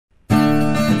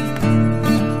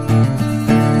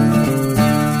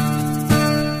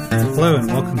Hello and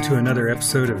welcome to another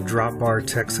episode of Drop Bar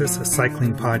Texas, a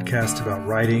cycling podcast about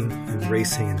riding and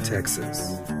racing in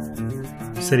Texas.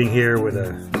 I'm sitting here with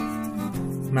a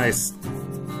nice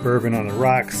bourbon on the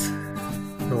rocks,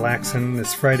 relaxing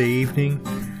this Friday evening,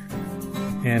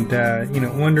 and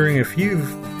wondering if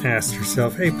you've asked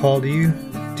yourself, hey Paul, do you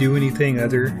do anything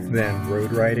other than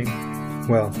road riding?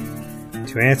 Well,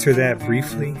 to answer that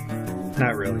briefly,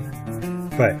 not really,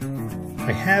 but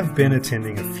I have been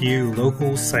attending a few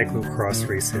local cyclocross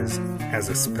races as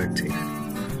a spectator.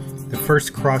 The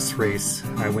first cross race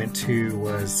I went to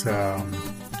was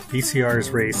BCR's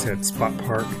race at Spot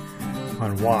Park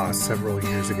on Waugh several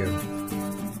years ago.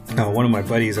 One of my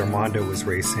buddies, Armando, was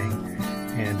racing,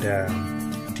 and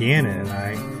Deanna and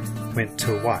I went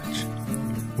to watch.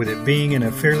 With it being in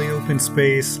a fairly open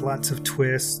space, lots of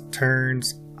twists,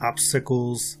 turns,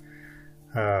 obstacles,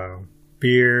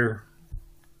 beer,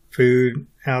 food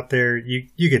out there,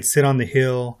 you could sit on the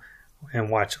hill and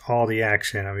watch all the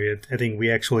action. I mean, I think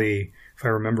we actually, if I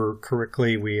remember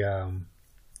correctly, we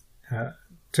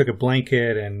took a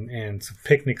blanket and some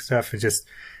picnic stuff and just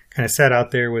kind of sat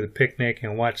out there with a picnic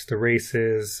and watched the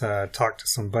races, talked to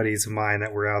some buddies of mine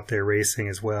that were out there racing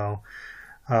as well.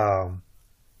 And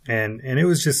it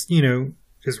was just,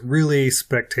 just really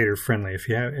spectator friendly. If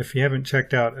you haven't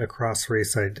checked out a cross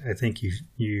race, I think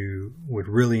you would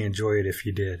really enjoy it if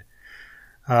you did.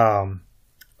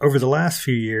 Over the last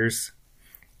few years,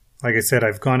 like I said,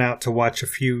 I've gone out to watch a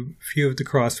few of the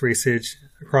cross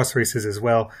races as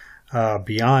well,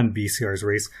 beyond BCR's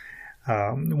race.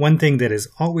 One thing that has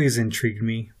always intrigued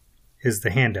me is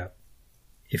the hand up.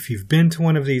 If you've been to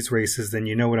one of these races, then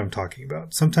you know what I'm talking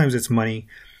about. Sometimes it's money.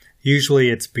 Usually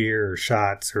it's beer or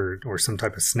shots or some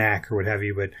type of snack or what have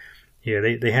you. But yeah,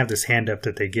 they have this hand up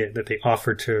that they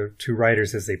offer to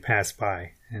riders as they pass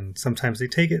by. And sometimes they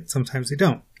take it, sometimes they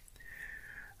don't.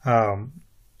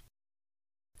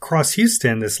 Cross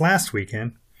Houston this last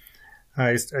weekend,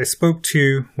 I spoke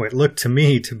to what looked to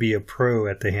me to be a pro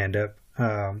at the hand up,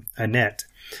 Annette,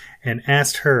 and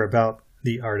asked her about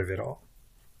the art of it all.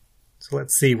 So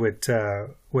let's see what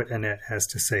Annette has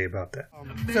to say about that.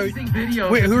 So,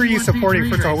 who are you supporting?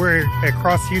 First of all, we're at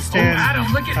Cross Houston.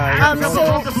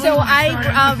 So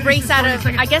I race out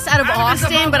of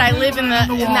Austin, but I live in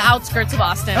the outskirts of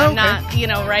Austin. I'm not,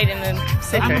 right in the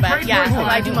city. Okay. But yeah, cool.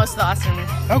 I do most of the Austin.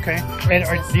 Okay. And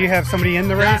do you have somebody in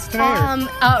the race today?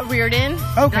 Reardon.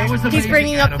 Okay. He's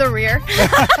bringing up the rear.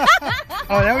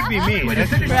 Oh, that would be me.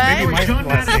 That's right? maybe my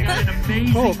last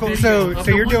name. Cool. So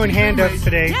you're doing hand ups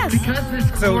today.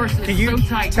 Yes. So can you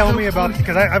tell me about,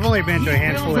 because I've only been to a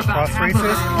handful of cross races.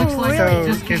 Oh, really?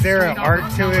 So is there an art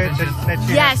to it that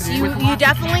you Yes, you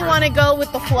definitely want to go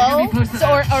with the flow,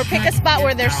 or pick a spot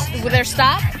where they're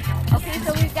stopped. Okay,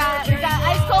 so we got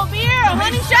ice cold beer, a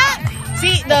honey shot.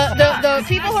 See, the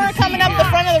people who are coming up the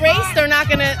front of the race, they're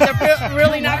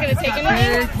really not gonna take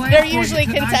anything. They're usually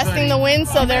contesting the win,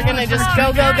 so they're gonna just go.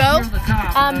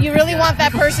 You really want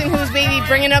that person who's maybe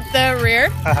bringing up the rear,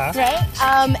 right?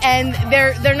 And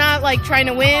they're not like trying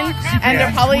to win, and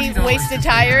they're probably wasted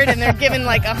tired, and they're giving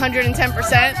like 110%,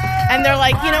 and they're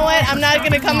like, you know what? I'm not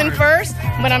gonna come in first,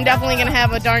 but I'm definitely gonna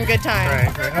have a darn good time. Right.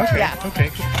 Okay. Yeah.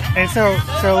 Okay. And so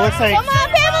it looks like. Come on,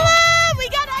 Pamela! We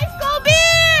got ice cold beer!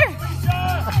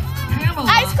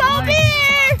 Ice cold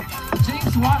beer!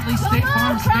 James Watley, State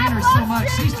Farm Standard so much,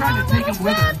 she's trying to take him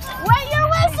with her. Wet your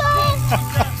whistle!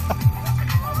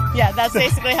 Yeah, that's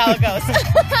basically how it goes.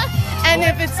 And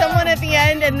if it's someone at the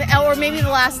end, or maybe the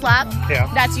last lap,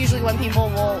 that's usually when people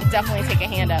will definitely take a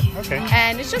hand up. Okay.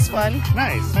 And it's just fun.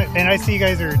 Nice. And I see you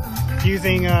guys are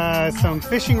using some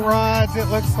fishing rods, it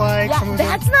looks like. Yeah,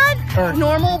 that's not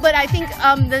normal, but I think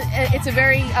it's a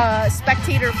very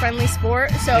spectator-friendly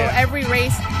sport. So every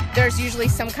race, there's usually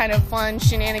some kind of fun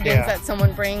shenanigans that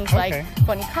someone brings, like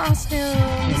funny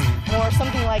costumes or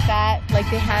something like that. Like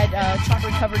they had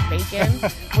chocolate-covered bacon,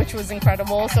 which was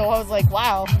incredible. So I was like,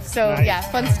 wow. So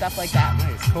fun stuff like that.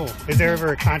 Nice, cool. Is there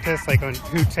ever a contest like on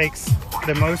who takes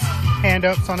the most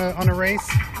hand-ups on a race?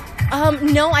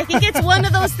 No, I think it's one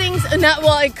of those things.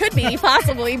 It could be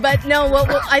possibly, but no. Well,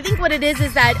 I think what it is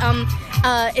that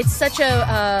it's such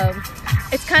a.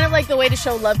 It's kind of like the way to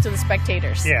show love to the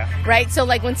spectators. Yeah. Right? So,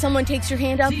 like, when someone takes your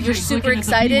hand up, you're super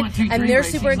excited, and they're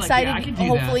super excited,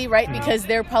 hopefully, right? Because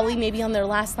they're probably maybe on their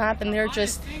last lap, and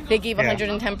they gave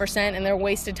 110%, and they're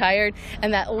wasted tired,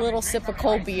 and that little sip of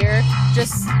cold beer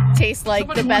just tastes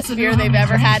like the best beer they've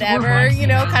ever had ever,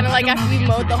 kind of like after you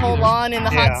mowed the whole lawn in the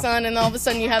hot sun, and all of a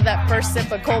sudden you have that first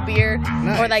sip of cold beer,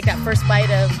 or like that first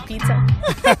bite of pizza,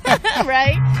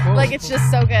 right? Like, it's just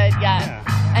so good, yeah.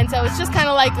 And so it's just kind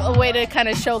of like a way to kind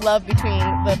of show love between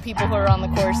the people who are on the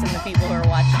course and the people who are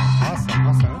watching. Awesome.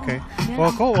 Okay.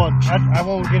 Well, cool. Well, I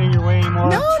won't get in your way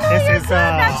anymore. No, this you're is good.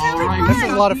 That's really fun. This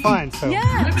is a lot of fun. So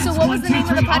Yeah. So what was the name of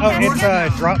the Oh, podcast?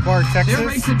 it's Drop Bar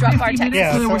Texas. Drop Bar Texas.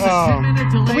 Yeah. So there was So a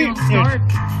 10-minute delay on start.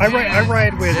 I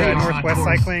ride with Yeah. Northwest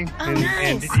Cycling Oh,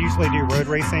 and nice. usually do road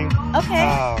racing.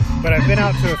 Okay. But I've been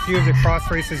out to a few of the cross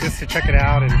races just to check it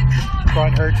out, and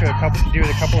brought her to a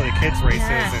couple of the kids races.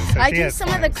 Yeah. And so I she do has some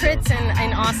fun, of the so. crits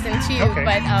in Austin too, Okay.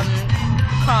 but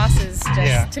cross is just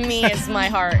Yeah. to me is my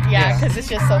heart. Yeah. Yeah, because it's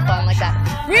just so fun like that.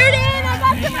 Reared in, I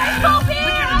got some ice cold beer.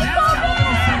 Ice cold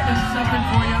beer. Something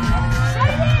for you.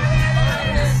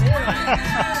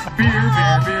 Beer.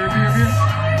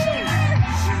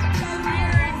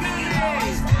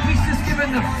 He's just giving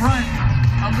the front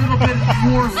a little bit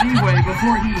more leeway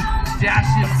before he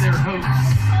dashes their hopes.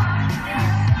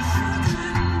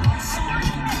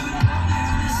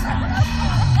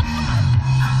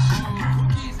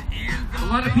 A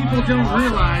lot of people don't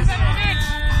realize. Get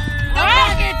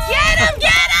him!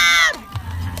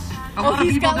 A lot of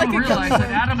he's people got, like, don't a realize gun.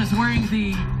 that Adam is wearing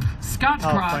the Scotch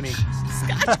funny.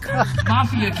 Crotch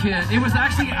Mafia kit. It was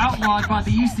actually outlawed by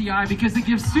the UCI because it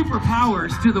gives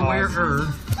superpowers to the wearer.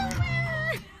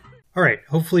 All right,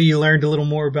 hopefully you learned a little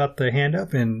more about the hand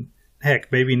up, and heck,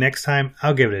 maybe next time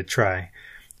I'll give it a try.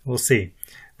 We'll see.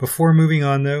 Before moving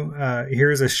on though,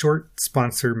 here's a short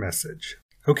sponsor message.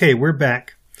 Okay, we're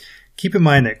back. Keep in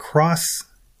mind that cross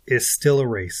is still a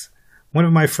race. One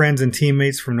of my friends and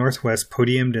teammates from Northwest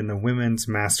podiumed in the Women's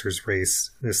Masters race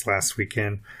this last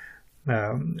weekend.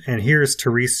 And here's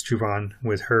Therese Joubran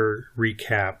with her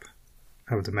recap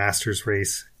of the Masters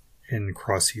race in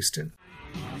Cross Houston.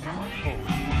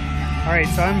 All right,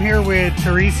 so I'm here with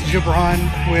Therese Joubran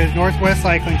with Northwest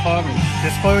Cycling Club.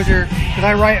 Disclosure, because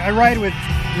I ride with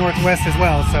Northwest as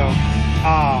well, so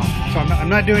I'm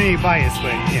not doing any bias,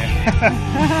 but yeah, but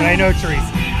I know Therese.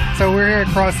 So we're here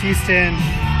across Houston.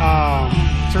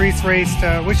 Therese raced.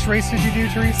 Which race did you do,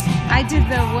 Therese? I did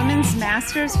the Women's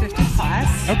Masters 50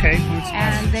 plus. Okay.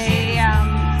 And they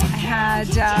had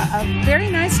a very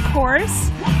nice course,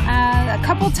 a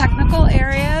couple technical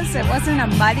areas. It wasn't a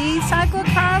muddy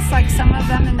cyclocross like some of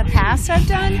them in the past I've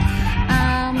done.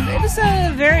 It was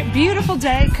a very beautiful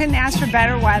day. Couldn't ask for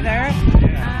better weather.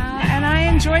 And I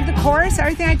enjoyed the course.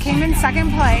 Everything. I came in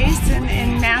second place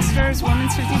in Masters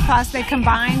Women's 50 plus. They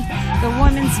combined the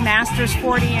Women's Masters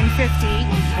 40 and 50,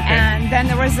 and then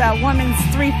there was a Women's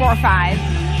 3, 4, 5.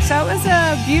 So it was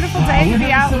a beautiful day to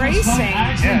be out racing.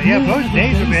 Yeah. Both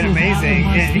days have been amazing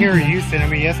here in Houston. I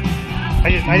mean, yes, I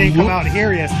didn't come out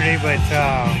here yesterday, but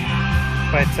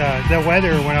the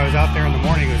weather when I was out there in the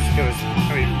morning was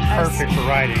perfect for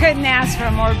riding. Couldn't ask for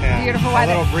a more beautiful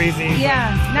weather. A little breezy.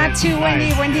 Yeah, not too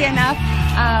nice. windy enough.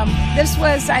 This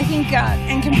was, I think,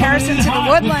 in comparison to the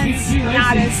Woodlands,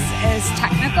 not as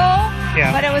technical,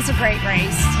 but it was a great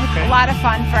race. Okay. A lot of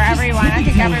fun for everyone. I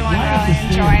think everyone really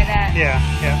enjoyed it. Yeah.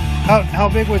 How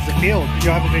big was the field? Did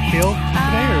you have a big field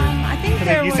today? I think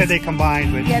there you was, said they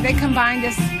combined, but yeah, they combined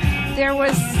us. There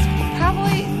was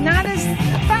probably not as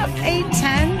about 8,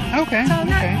 10. Okay. So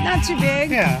not too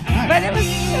big. Yeah, nice. But it was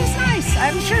nice.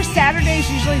 I'm sure Saturdays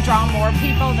usually draw more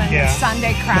people than the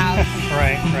Sunday crowd.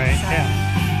 Right. So. Yeah.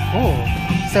 Cool.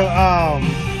 So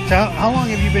how long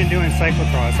have you been doing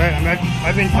cyclocross?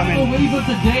 I've been coming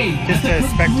just to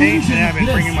spectate, and I've been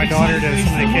bringing my daughter to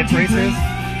some of the kids' races.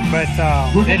 But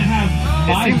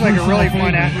it seems like a really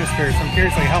fun atmosphere. So I'm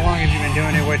curious, like, how long have you been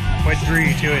doing it? What drew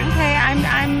you to it? Okay,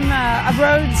 I'm a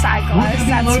road cyclist.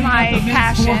 That's my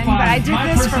passion. But I did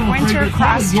this for winter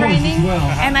cross training,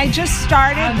 and I just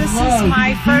started. This is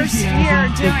my first year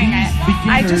doing it.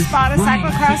 I just bought a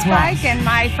cyclocross bike, and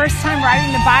my first time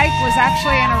riding the bike was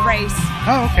actually in a race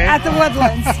at the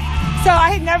Woodlands. So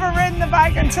I had never ridden the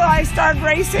bike until I started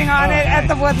racing on it at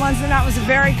the Woodlands, and that was a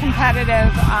very competitive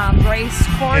race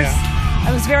course. It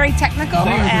was very technical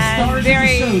and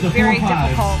very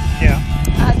difficult. Yeah.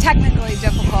 Technically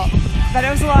difficult, but it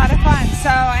was a lot of fun.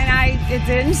 So, and it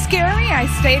didn't scare me. I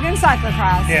stayed in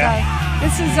cyclocross. Yeah. So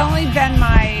this has only been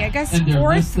my, I guess,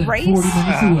 4th race,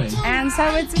 and so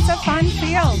it's a fun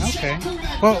field. Okay.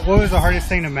 Well, what was the hardest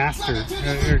thing to master?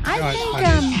 I think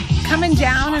coming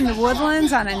down in the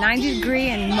Woodlands on a 90-degree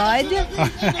in mud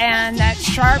and that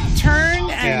sharp turn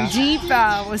and deep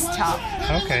was tough.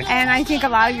 Okay. And I think a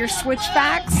lot of your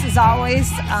switchbacks is always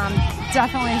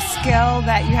definitely a skill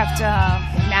that you have to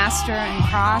master and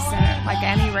cross in like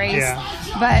any race. Yeah.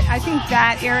 But I think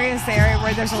that area is the area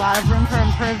where there's a lot of room for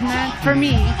improvement for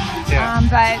me. Yeah.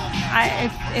 But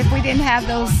if we didn't have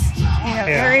those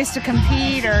areas to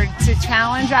compete or to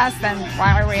challenge us, then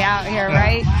why are we out here,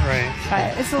 right? Right.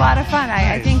 But it's a lot of fun.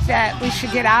 I think that we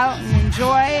should get out and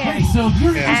enjoy, and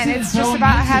it's just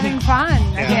about having fun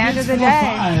at the end of the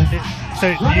day.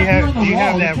 So do you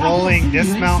have that rolling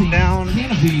dismount down?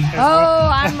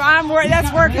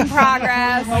 That's work in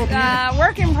progress.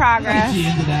 Work in progress.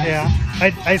 Yeah,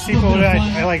 I see people that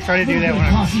I like try to do that when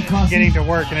I'm getting to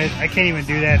work, and I can't even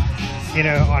do that,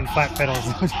 on flat pedals.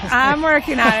 I'm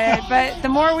working on it, but the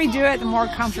more we do it, the more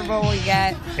comfortable we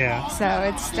get. Yeah. So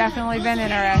it's definitely been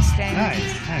interesting.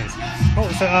 Nice.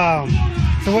 Oh,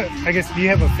 so what? I guess, do you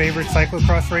have a favorite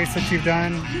cyclocross race that you've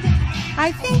done?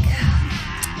 I think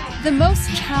the most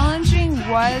challenging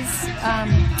was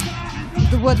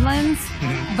the Woodlands,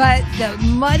 but the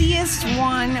muddiest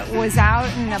one was out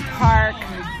in the park,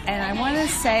 and I want to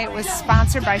say it was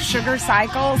sponsored by Sugar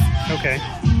Cycles. Okay.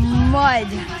 Mud.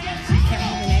 I can't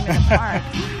remember the name of the park.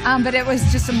 But it was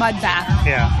just a mud bath.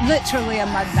 Yeah. Literally a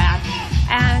mud bath.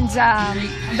 And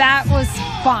that was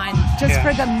fun, just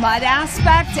for the mud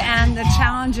aspect and the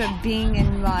challenge of being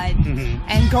in mud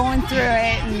and going through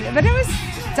it. But it was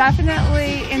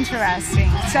definitely interesting.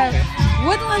 So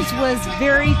Woodlands was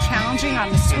very challenging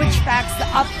on the switchbacks, the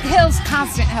up hills,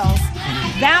 constant hills.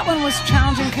 That one was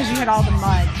challenging because you had all the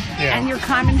mud and you're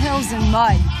climbing hills in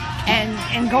mud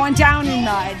and going down in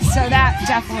mud. So that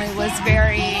definitely was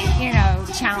very,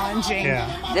 challenging. Yeah.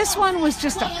 This one was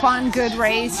just a fun, good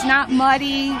race. Not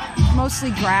muddy, mostly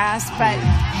grass, but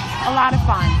a lot of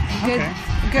fun.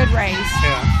 Good race.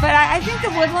 Yeah. But I think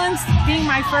the Woodlands, being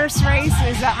my first race,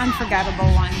 is an unforgettable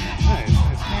one. Nice.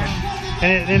 Yeah.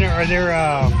 And then are there?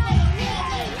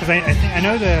 Because I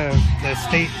know the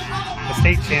state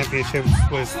championship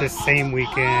was this same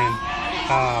weekend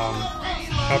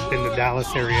up in the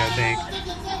Dallas area, I think.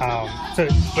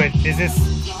 But is this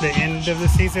the end of the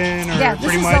season, or this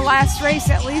pretty is much the last race,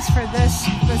 at least for this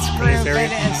group?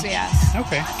 It is, yes.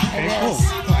 Okay, cool.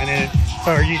 And then,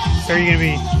 so are you going to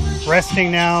be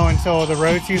resting now until the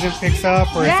road season picks up,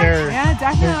 or is there? Yeah,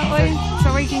 definitely.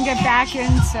 So we can get back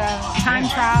into time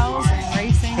trials and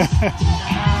racing,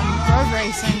 road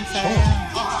racing. So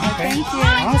thank you.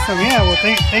 Awesome. Yeah. Well,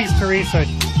 thanks, Teresa.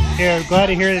 Yeah, glad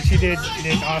to hear that you did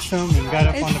awesome and got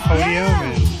up on the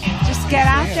podium. And just get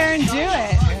out there and do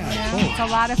it. Cool. It's a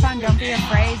lot of fun. Don't be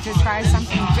afraid to try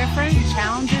something different and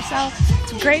challenge yourself.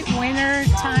 It's a great winter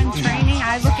time training.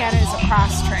 I look at it as a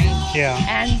cross train. Yeah.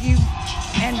 And you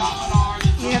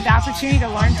have the opportunity to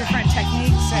learn different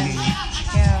techniques and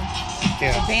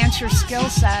advance your skill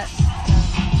set.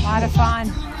 A lot of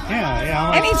fun.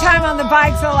 Yeah. Anytime on the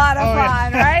bike's a lot of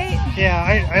fun, right?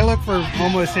 Yeah, I look for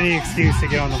almost any excuse to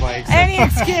get on the bike. So. Any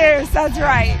excuse, that's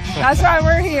right. That's why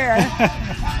we're here.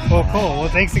 Well, cool. Well,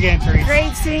 thanks again, Therese.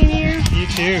 Great seeing you. You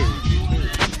too.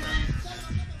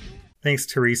 Thanks,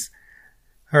 Therese.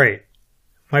 All right.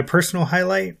 My personal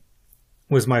highlight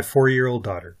was my 4-year-old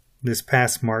daughter. This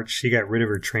past March, she got rid of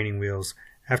her training wheels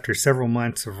after several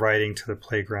months of riding to the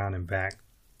playground and back.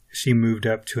 She moved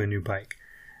up to a new bike.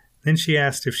 Then she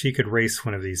asked if she could race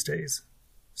one of these days.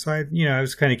 So I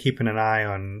was kind of keeping an eye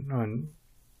on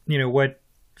what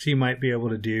she might be able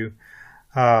to do.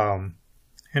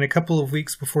 And a couple of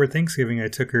weeks before Thanksgiving, I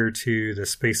took her to the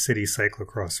Space City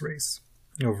cyclocross race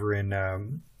over in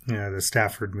the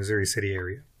Stafford, Missouri City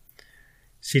area.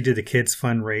 She did the kids'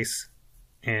 fun race,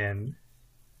 and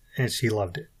she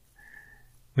loved it.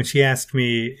 When she asked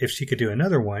me if she could do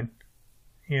another one,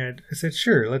 and I said,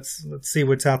 sure, let's see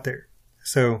what's out there.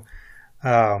 So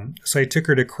I took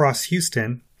her to Cross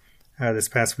Houston this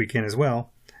past weekend as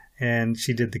well, and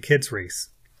she did the kids race.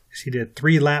 She did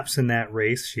 3 laps in that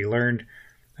race. She learned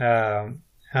how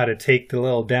to take the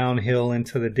little downhill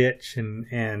into the ditch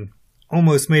and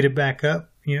almost made it back up,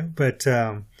 but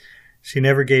she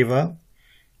never gave up.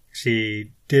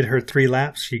 She did her 3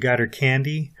 laps. She got her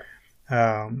candy.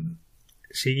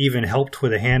 She even helped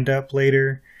with a hand up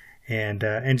later, and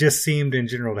just seemed in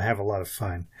general to have a lot of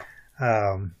fun.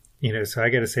 So I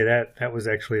got to say that was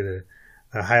actually the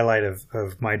highlight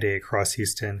of my day at Cross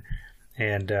Houston,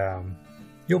 and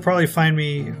you'll probably find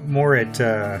me more at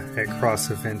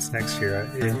cross events next year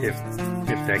if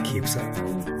that keeps up.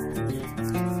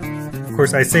 Of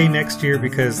course, I say next year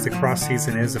because the cross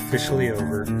season is officially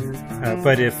over.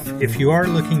 But if you are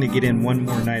looking to get in one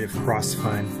more night of cross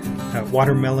fun,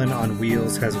 Watermelon on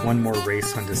Wheels has one more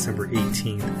race on December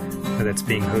 18th that's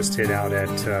being hosted out at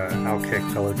Alkek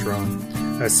Velodrome.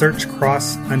 Search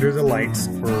Cross Under the Lights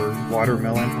or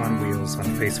Watermelon on Wheels on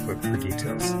Facebook for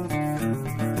details.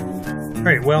 All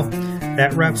right, well,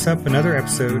 that wraps up another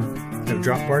episode of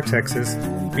Drop Bar Texas.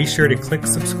 Be sure to click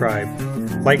subscribe,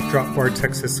 like Drop Bar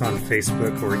Texas on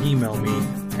Facebook, or email me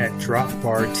at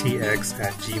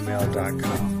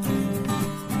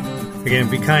dropbartx@gmail.com. Again,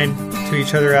 be kind to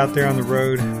each other out there on the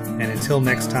road, and until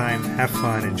next time, have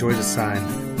fun, enjoy the sun,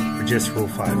 or just rule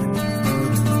 5.